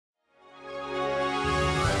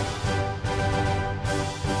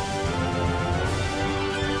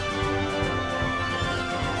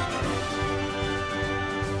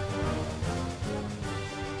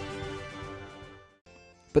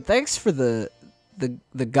But thanks for the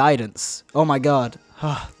guidance. Oh my god.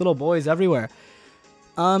 Little boys everywhere.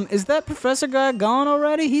 Is that professor guy gone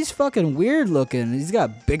already? He's fucking weird looking. He's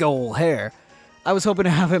got big old hair. I was hoping to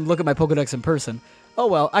have him look at my Pokedex in person. Oh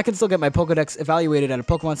well, I can still get my Pokedex evaluated at a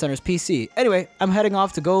Pokemon Center's PC. Anyway, I'm heading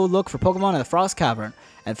off to go look for Pokemon in the Frost Cavern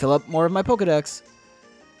and fill up more of my Pokedex.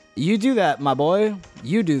 You do that, my boy.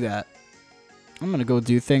 You do that. I'm gonna go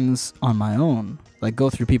do things on my own, like go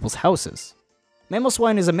through people's houses.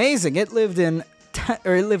 Mamoswine is amazing. It lived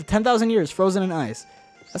 10,000 years frozen in ice.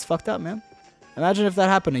 That's fucked up, man. Imagine if that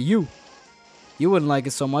happened to you. You wouldn't like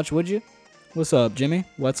it so much, would you? What's up, Jimmy?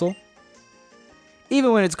 Wetzel?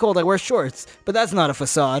 Even when it's cold, I wear shorts. But that's not a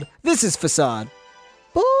facade. This is facade.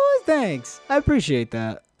 Boy, thanks. I appreciate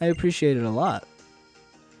that. I appreciate it a lot.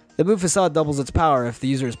 The move facade doubles its power if the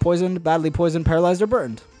user is poisoned, badly poisoned, paralyzed, or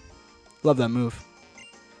burned. Love that move.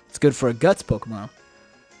 It's good for a guts Pokemon.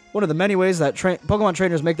 One of the many ways that Pokemon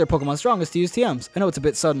trainers make their Pokemon strong is to use TMs. I know it's a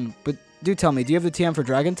bit sudden, but do tell me, do you have the TM for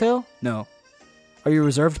Dragon Tail? No. Are you a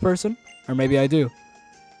reserved person? Or maybe I do.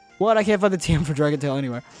 What? I can't find the TM for Dragon Tail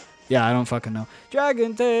anywhere. Yeah, I don't fucking know.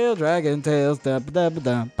 Dragon Tail, Dragon Tails, da da da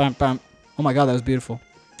da, bam bam. Oh my god, that was beautiful.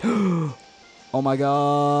 Oh my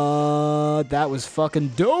god, that was fucking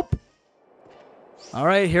dope.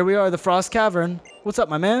 Alright, here we are, the Frost Cavern. What's up,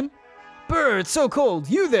 my man? Bird, so cold.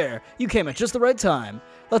 You there. You came at just the right time.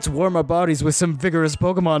 Let's warm our bodies with some vigorous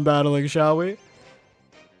Pokemon battling, shall we?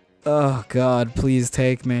 Oh god, please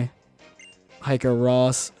take me. Hiker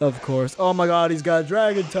Ross, of course. Oh my god, he's got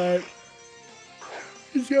Dragon type.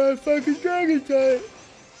 He's got a fucking Dragon type.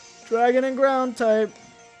 Dragon and Ground type.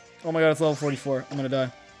 Oh my god, it's level 44. I'm gonna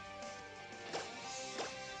die.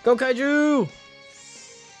 Go Kaiju!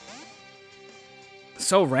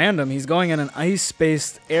 So random. He's going in an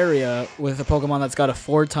ice-based area with a Pokemon that's got a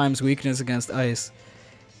 4 times weakness against ice.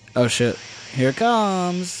 Oh shit. Here it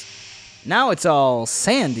comes. Now it's all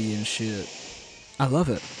sandy and shit. I love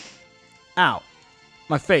it. Ow.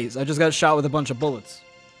 My face. I just got shot with a bunch of bullets.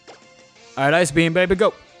 Alright, Ice Beam, baby,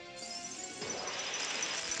 go.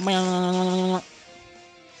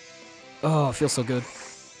 Oh, it feels so good.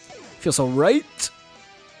 Feels so right.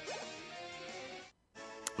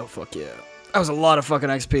 Oh, fuck yeah. That was a lot of fucking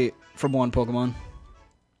XP from one Pokemon.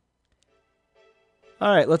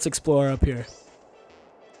 Alright, let's explore up here.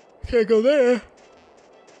 Can't go there.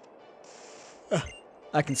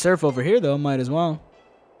 I can surf over here, though. Might as well.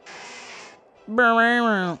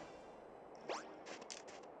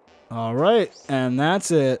 Alright, and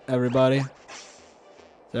that's it, everybody. Is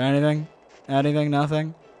there anything? Anything?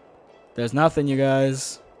 Nothing? There's nothing, you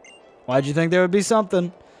guys. Why'd you think there would be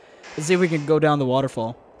something? Let's see if we can go down the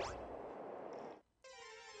waterfall.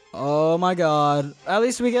 Oh my god. At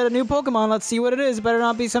least we get a new Pokemon. Let's see what it is. Better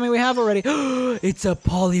not be something we have already. It's a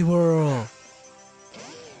Poliwhirl.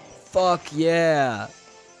 Fuck yeah.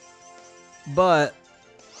 But,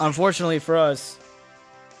 unfortunately for us,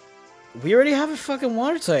 we already have a fucking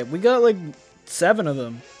water type. We got like 7 of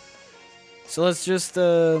them. So let's just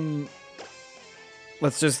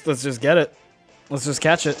let's just get it. Let's just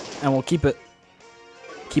catch it and we'll keep it.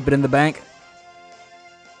 Keep it in the bank.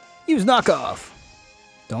 Use knockoff.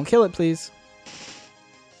 Don't kill it, please.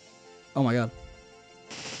 Oh my god.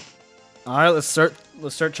 All right, let's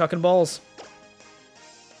start chucking balls.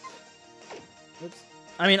 Oops.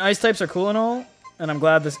 I mean, ice types are cool and all, and I'm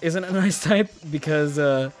glad this isn't an ice type because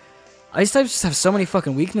ice types just have so many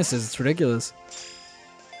fucking weaknesses. It's ridiculous.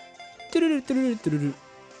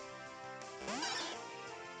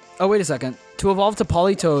 Oh, wait a second. To evolve to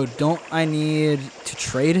Politoed, don't I need to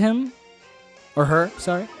trade him? Or her,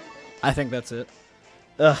 sorry. I think that's it.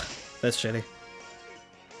 Ugh, that's shitty.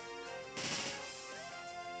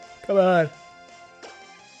 Come on.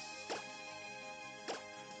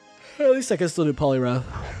 At least I can still do Poliwrath.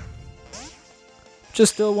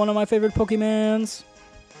 Just still one of my favorite Pokemons.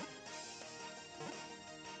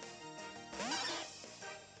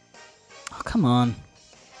 Oh, come on.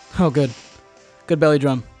 Oh, good. Good belly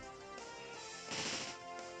drum.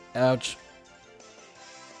 Ouch.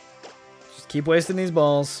 Just keep wasting these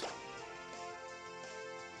balls.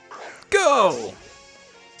 Go!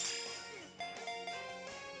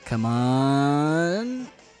 Come on.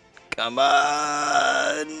 Come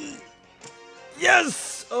on.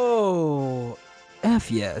 Yes! Oh.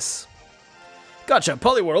 F yes. Gotcha.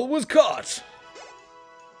 Poliwhirl was caught.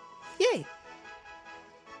 Yay.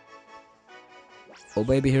 Oh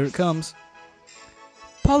baby, here it comes.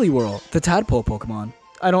 Poliwhirl, the tadpole Pokemon.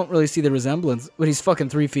 I don't really see the resemblance, but he's fucking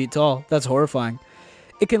 3 feet tall. That's horrifying.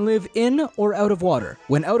 It can live in or out of water.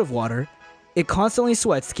 When out of water, it constantly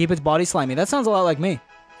sweats to keep its body slimy. That sounds a lot like me.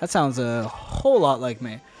 That sounds a whole lot like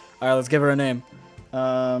me. Alright, let's give her a name.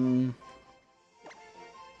 Polly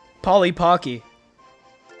Pocky.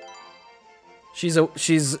 She's a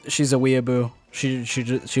weeaboo.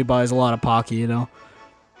 She buys a lot of Pocky, you know.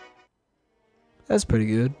 That's pretty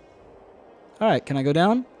good. All right, can I go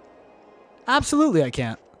down? Absolutely, I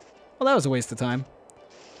can't. Well, that was a waste of time.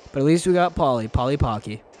 But at least we got Polly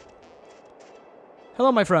Pocky.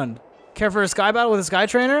 Hello, my friend. Care for a sky battle with a sky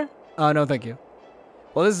trainer? No, thank you.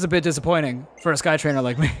 Well, this is a bit disappointing for a sky trainer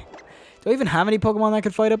like me. Do I even have any Pokemon that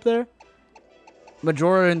could fight up there?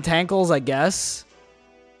 Majora and Tankles, I guess.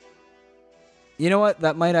 You know what?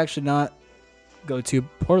 That might actually not go too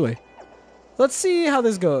poorly. Let's see how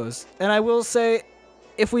this goes. And I will say,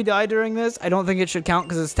 if we die during this, I don't think it should count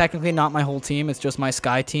because it's technically not my whole team. It's just my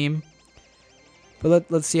Sky team.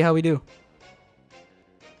 But let's see how we do.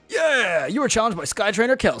 Yeah! You were challenged by Sky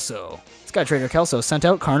Trainer Kelso. Sky Trainer Kelso sent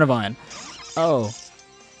out Carnivine. Oh.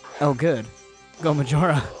 Oh, good. Go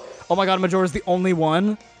Majora. Oh my god, Majora's the only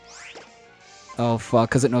one? Oh, fuck,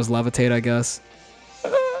 because it knows Levitate, I guess.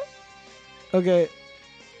 Okay.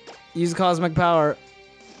 Use Cosmic Power.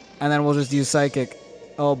 And then we'll just use Psychic.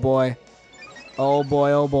 Oh, boy. Oh,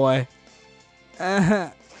 boy, oh, boy.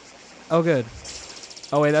 Oh, good.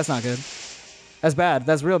 Oh, wait, that's not good. That's bad.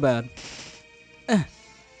 That's real bad.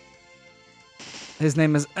 His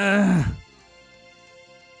name is... Alright.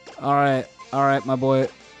 Alright, my boy.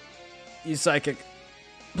 Use Psychic.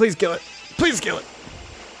 Please kill it. Please kill it.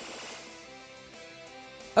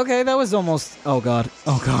 Okay, that was almost... Oh, God.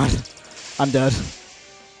 Oh, God. I'm dead.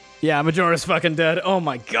 Yeah, Majora's fucking dead. Oh,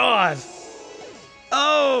 my God.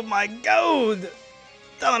 Oh, my God.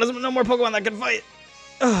 Dylon, there's no more Pokemon that can fight.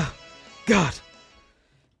 Oh, God.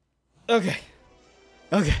 Okay.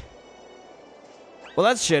 Okay. Well,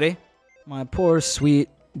 that's shitty. My poor, sweet,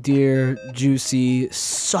 dear, juicy,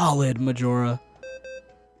 solid Majora.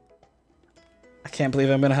 I can't believe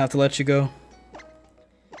I'm gonna have to let you go.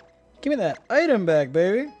 Give me that item back,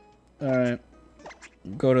 baby. Alright.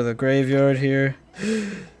 Go to the graveyard here.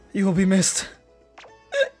 You will be missed.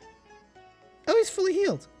 Oh, he's fully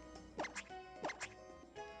healed.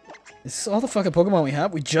 Is this all the fucking Pokemon we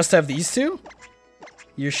have? We just have these two?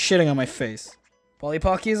 You're shitting on my face. Polly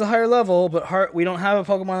Pocky is a higher level, but we don't have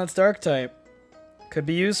a Pokemon that's Dark type. Could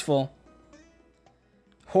be useful.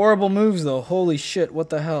 Horrible moves, though. Holy shit, what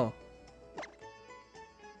the hell?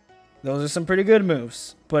 Those are some pretty good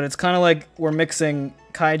moves, but it's kind of like we're mixing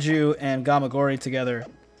Kaiju and Gamagori together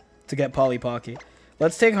to get Polly Pocky.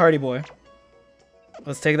 Let's take Hardy Boy.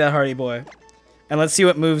 Let's take that Hardy Boy. And let's see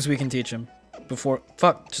what moves we can teach him. Before...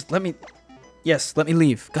 Fuck, just let me... Yes, let me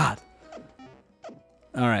leave. God.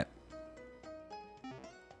 Alright.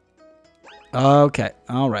 Okay.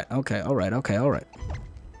 Alright. Okay. Alright. Okay. Alright.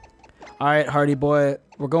 Alright, Hardy Boy.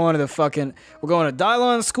 We're going to the fucking... We're going to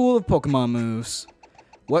Dylon School of Pokemon Moves.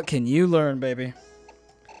 What can you learn, baby?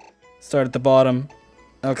 Start at the bottom.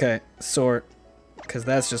 Okay. Sort. Because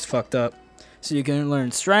that's just fucked up. So you can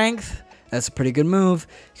learn Strength. That's a pretty good move.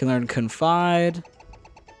 You can learn Confide.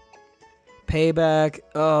 Payback.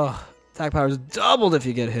 Oh, attack power is doubled if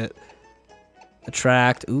you get hit.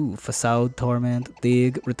 Attract. Ooh, Facade, Torment,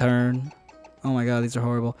 League, Return. Oh my god, these are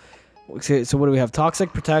horrible. Okay, so what do we have?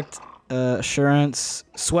 Toxic, Protect, Assurance,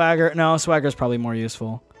 Swagger. No, Swagger is probably more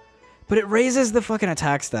useful. But it raises the fucking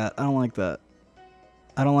attack stat. I don't like that.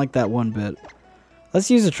 I don't like that one bit.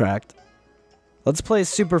 Let's use Attract. Let's play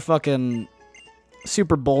super fucking...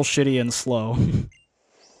 super bullshitty and slow.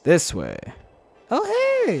 This way.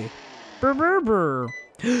 Oh, hey! Brr, brr, brr.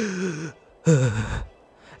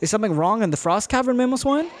 Is something wrong in the Frost Cavern,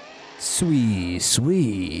 Mamoswine?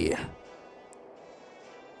 Sweet.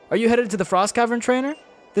 Are you headed to the Frost Cavern, trainer?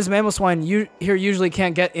 This Mamoswine here usually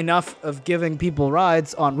can't get enough of giving people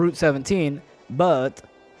rides on Route 17, but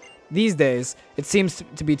these days, it seems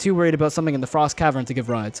to be too worried about something in the Frost Cavern to give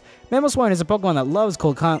rides. Mamoswine is a Pokemon that loves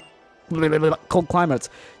cold climates,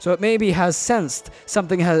 so it maybe has sensed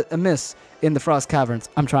something amiss in the Frost Caverns.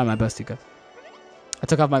 I'm trying my best, Yuka. I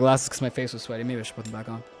took off my glasses because my face was sweaty. Maybe I should put them back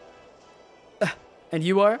on. And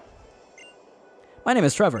you are? My name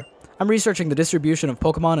is Trevor. I'm researching the distribution of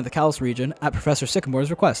Pokemon in the Kalos region at Professor Sycamore's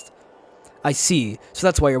request. I see, so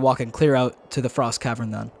that's why you're walking clear out to the Frost Cavern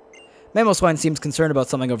then. Mamoswine seems concerned about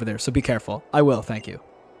something over there, so be careful. I will, thank you.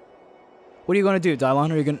 What are you going to do,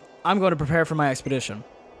 Dylon? I'm going to prepare for my expedition.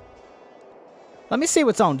 Let me see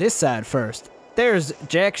what's on this side first. There's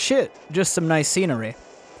jack shit. Just some nice scenery.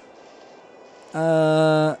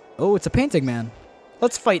 Oh, it's a painting man.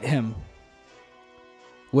 Let's fight him.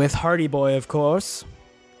 With Hardy Boy, of course.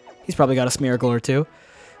 He's probably got a Smeargle or two.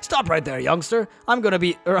 Stop right there, youngster. I'm going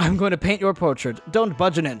to paint your portrait. Don't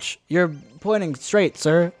budge an inch. You're pointing straight,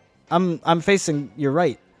 sir. I'm facing your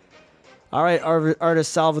right. All right,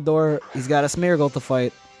 artist Salvador. He's got a Smeargle to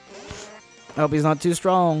fight. I hope he's not too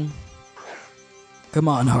strong. Come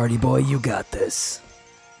on, Hardy boy, you got this.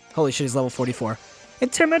 Holy shit, he's level 44.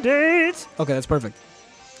 Intimidate! Okay, that's perfect.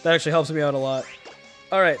 That actually helps me out a lot.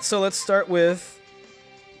 Alright, so let's start with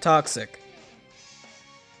Toxic.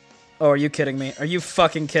 Oh, are you kidding me? Are you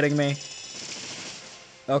fucking kidding me?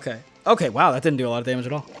 Okay. Okay, wow, that didn't do a lot of damage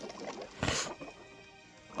at all.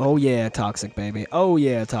 Oh yeah, Toxic baby. Oh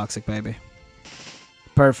yeah, Toxic baby.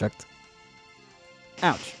 Perfect.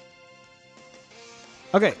 Ouch.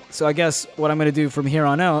 Okay, so I guess what I'm going to do from here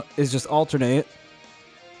on out is just alternate.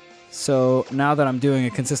 So now that I'm doing a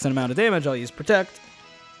consistent amount of damage, I'll use Protect.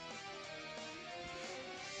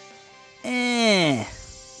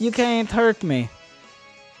 You can't hurt me.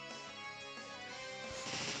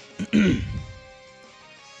 Oh,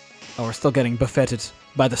 we're still getting buffeted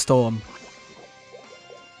by the storm.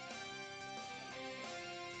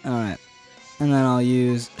 Alright. And then I'll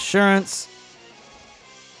use Assurance.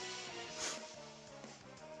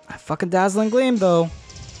 Fucking Dazzling Gleam, though.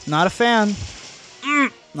 Not a fan.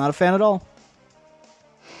 Not a fan at all.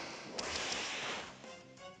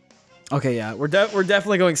 Okay, yeah, we're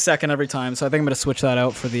definitely going second every time, so I think I'm gonna switch that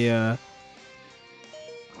out for the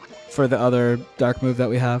other dark move that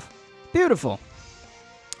we have. Beautiful.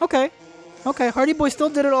 Okay, okay, Hardy Boy still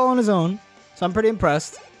did it all on his own, so I'm pretty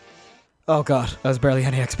impressed. Oh god, that was barely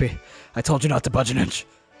any XP. I told you not to budge an inch.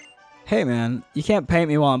 Hey man, you can't paint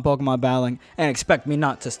me while I'm Pokemon battling and expect me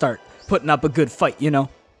not to start putting up a good fight, you know?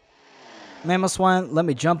 Mamoswine, let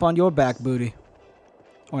me jump on your back, booty.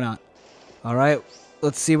 Or not. Alright,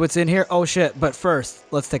 let's see what's in here. Oh shit, but first,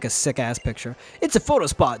 let's take a sick-ass picture. It's a photo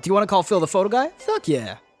spot. Do you want to call Phil the photo guy? Fuck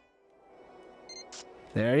yeah.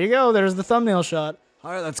 There you go, there's the thumbnail shot.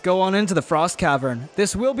 Alright, let's go on into the Frost Cavern.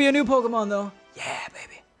 This will be a new Pokemon, though. Yeah,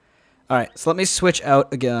 baby. Alright, so let me switch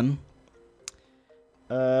out again.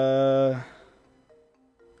 Who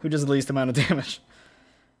does the least amount of damage?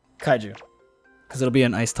 Kaiju. Because it'll be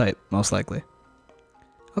an ice type, most likely.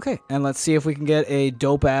 Okay, and let's see if we can get a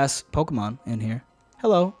dope-ass Pokemon in here.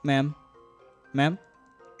 Hello, ma'am. Ma'am?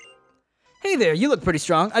 Hey there, you look pretty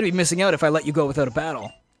strong. I'd be missing out if I let you go without a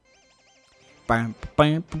battle.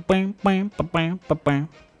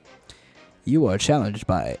 You are challenged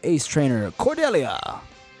by Ace Trainer Cordelia.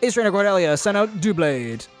 Ace Trainer Cordelia, send out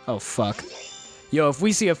Doublade. Oh, fuck. Yo, if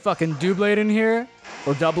we see a fucking Doublade in here,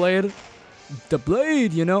 or Doublade,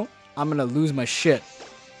 you know, I'm gonna lose my shit.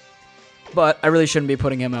 But I really shouldn't be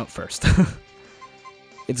putting him out first.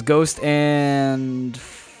 It's Ghost and...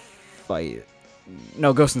 Fight.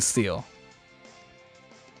 No, Ghost and Steel.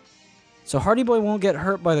 So Hardy Boy won't get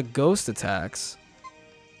hurt by the Ghost attacks.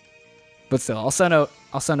 But still, I'll send out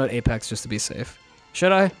Apex just to be safe.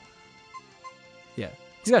 Should I? Yeah.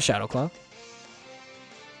 He's got Shadow Claw.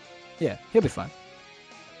 Yeah, he'll be fine.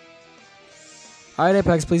 Alright,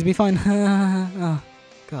 Apex, please be fine. Oh,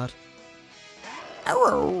 God.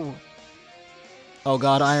 Ow. Oh,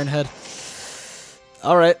 God, Iron Head.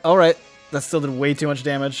 Alright, alright. That still did way too much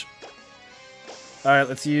damage. Alright,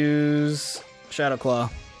 let's use Shadow Claw.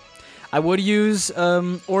 I would use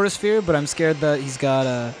Aura Sphere, but I'm scared that he's got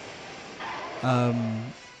a...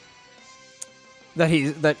 That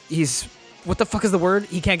he's... What the fuck is the word?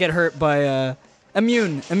 He can't get hurt by...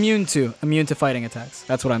 Immune to fighting attacks.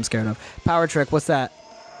 That's what I'm scared of. Power Trick, what's that?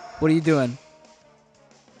 What are you doing?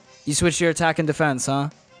 You switch your attack and defense, huh?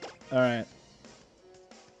 Alright.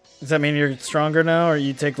 Does that mean you're stronger now, or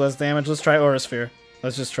you take less damage? Let's try Aura Sphere.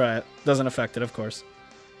 Let's just try it. Doesn't affect it, of course.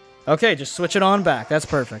 Okay, just switch it on back. That's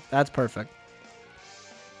perfect. That's perfect.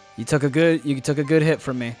 You took a good hit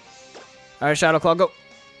from me. Alright, Shadow Claw, go.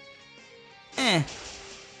 Oh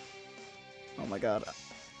my god.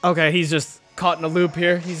 Okay, he's just caught in a loop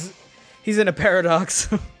here. He's in a paradox.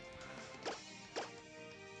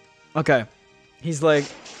 Okay. He's like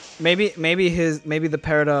maybe the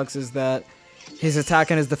paradox is that his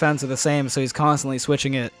attack and his defense are the same, so he's constantly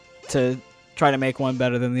switching it to try to make one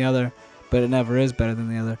better than the other, but it never is better than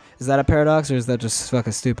the other. Is that a paradox, or is that just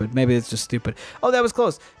fucking stupid? Maybe it's just stupid. Oh, that was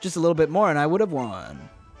close. Just a little bit more and I would have won.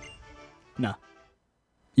 No.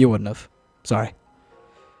 You wouldn't have. Sorry.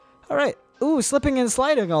 Alright. Ooh, slipping and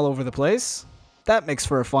sliding all over the place. That makes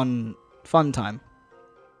for a fun time.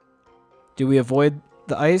 Do we avoid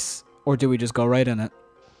the ice, or do we just go right in it?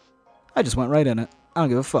 I just went right in it. I don't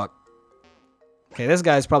give a fuck. Okay, this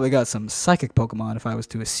guy's probably got some psychic Pokemon, if I was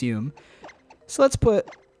to assume. So let's put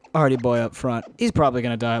Hardy Boy up front. He's probably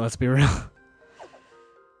gonna die, let's be real.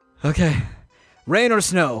 Okay. Rain or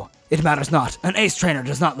snow, it matters not. An ace trainer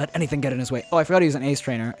does not let anything get in his way. Oh, I forgot he's an ace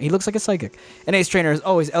trainer. He looks like a psychic. An ace trainer is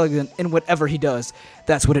always elegant in whatever he does.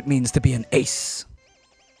 That's what it means to be an ace.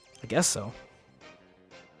 I guess so.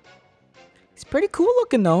 He's pretty cool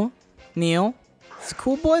looking though, Neil. He's a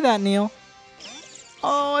cool boy, that Neil.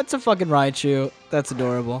 Oh, it's a fucking Raichu. That's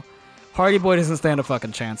adorable. Hardy Boy doesn't stand a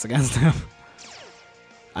fucking chance against him.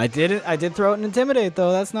 I did throw it and Intimidate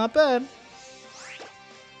though. That's not bad.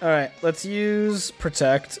 All right, let's use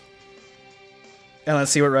Protect. And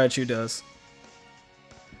let's see what Raichu does.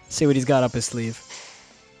 See what he's got up his sleeve.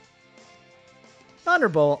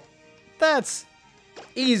 Thunderbolt. That's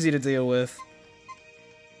easy to deal with.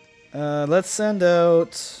 Let's send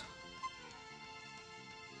out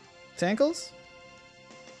Tankles?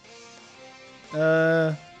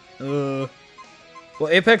 Well,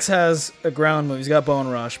 Apex has a ground move. He's got Bone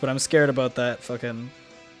Rush, but I'm scared about that fucking...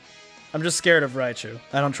 I'm just scared of Raichu.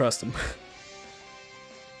 I don't trust him.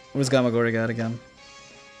 What's Gamagori got again?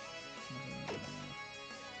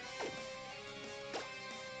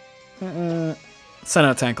 Send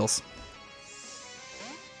out Tankles.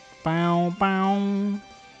 Bow, bow.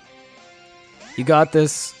 You got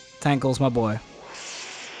this, Tankles, my boy.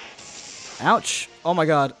 Ouch. Oh my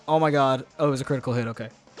god. Oh my god. Oh, it was a critical hit. Okay.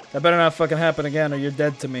 That better not fucking happen again or you're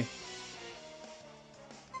dead to me.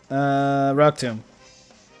 Rock Tomb.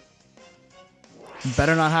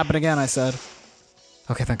 Better not happen again, I said.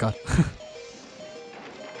 Okay, thank god.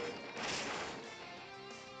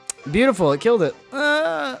 Beautiful. It killed it.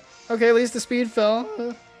 Okay, at least the speed fell.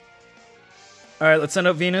 Alright, let's send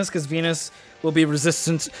out Venus, because Venus will be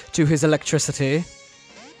resistant to his electricity.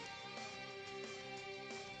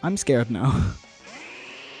 I'm scared now.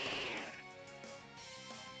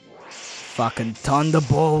 Fucking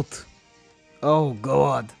Thunderbolt. Oh,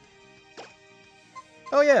 God.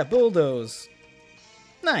 Oh, yeah, Bulldoze.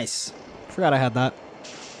 Nice. Forgot I had that.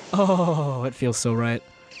 Oh, it feels so right.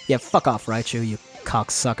 Yeah, fuck off, Raichu, you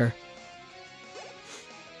cocksucker.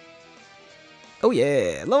 Oh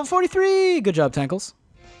yeah, level 43! Good job, Tankles.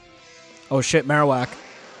 Oh shit, Marowak.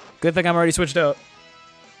 Good thing I'm already switched out.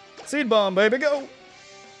 Seed Bomb, baby, go!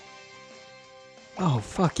 Oh,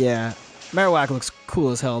 fuck yeah. Marowak looks cool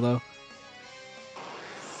as hell, though.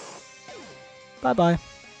 Bye-bye.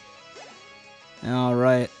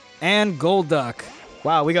 Alright. And Golduck.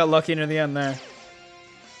 Wow, we got lucky near the end there.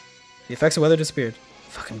 The effects of weather disappeared.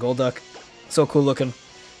 Fucking Golduck. So cool looking.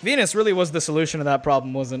 Venus really was the solution to that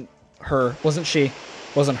problem, wasn't her. Wasn't she?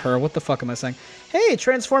 Wasn't her. What the fuck am I saying? Hey,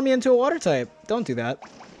 transform me into a water type. Don't do that.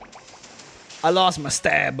 I lost my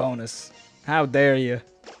stab bonus. How dare you?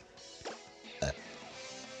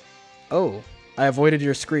 Oh, I avoided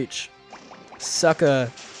your screech. Suck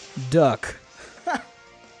a duck.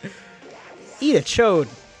 Eat a chode.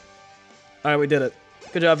 Alright, we did it.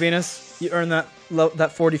 Good job, Venus. You earned that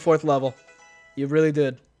 44th level. You really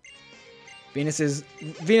did.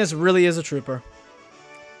 Venus really is a trooper.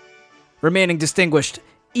 Remaining distinguished,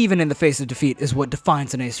 even in the face of defeat, is what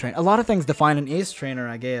defines an ace trainer. A lot of things define an ace trainer,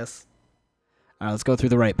 I guess. Alright, let's go through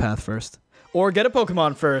the right path first. Or get a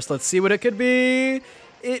Pokemon first. Let's see what it could be.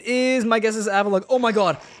 It is, my guess is Avalugg. Oh my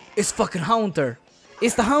god, it's fucking Haunter.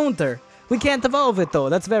 It's the Haunter. We can't evolve it though,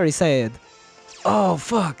 that's very sad. Oh,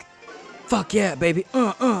 fuck. Fuck yeah, baby.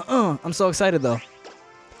 I'm so excited though.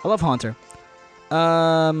 I love Haunter.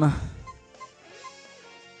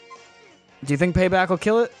 Do you think Payback will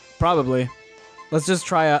kill it? Probably. Let's just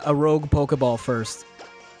try a rogue Pokeball first.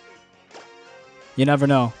 You never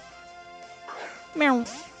know. Meow.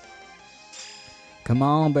 Come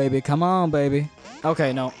on, baby. Come on, baby.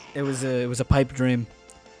 Okay, no. It was a pipe dream.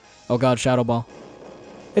 Oh god, Shadow Ball.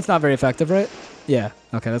 It's not very effective, right? Yeah.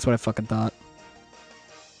 Okay, that's what I fucking thought.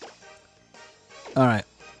 Alright.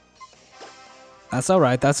 That's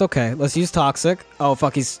alright. That's okay. Let's use Toxic. Oh,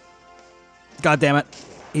 fuck. He's... God damn it.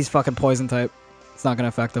 He's fucking Poison type. It's not gonna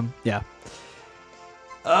affect him. Yeah.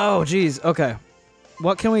 Oh, jeez. Okay.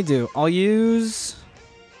 What can we do? I'll use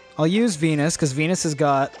Venus, because Venus has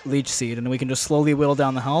got Leech Seed, and we can just slowly whittle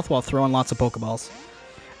down the health while throwing lots of Pokeballs.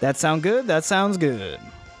 That sound good? That sounds good.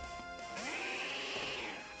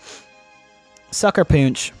 Sucker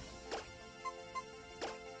Punch.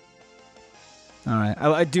 Alright.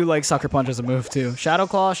 I do like Sucker Punch as a move, too. Shadow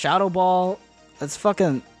Claw, Shadow Ball. That's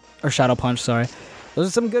fucking... Or Shadow Punch, sorry. Those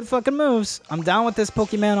are some good fucking moves. I'm down with this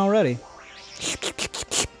Pokemon already.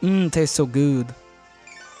 Tastes so good.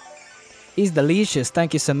 He's delicious.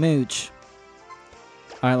 Thank you so much.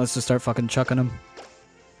 Alright, let's just start fucking chucking him.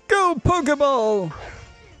 Go, Pokeball!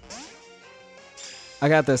 I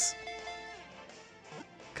got this.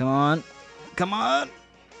 Come on. Come on.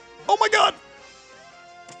 Oh my god!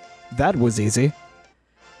 That was easy.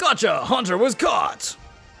 Gotcha! Hunter was caught!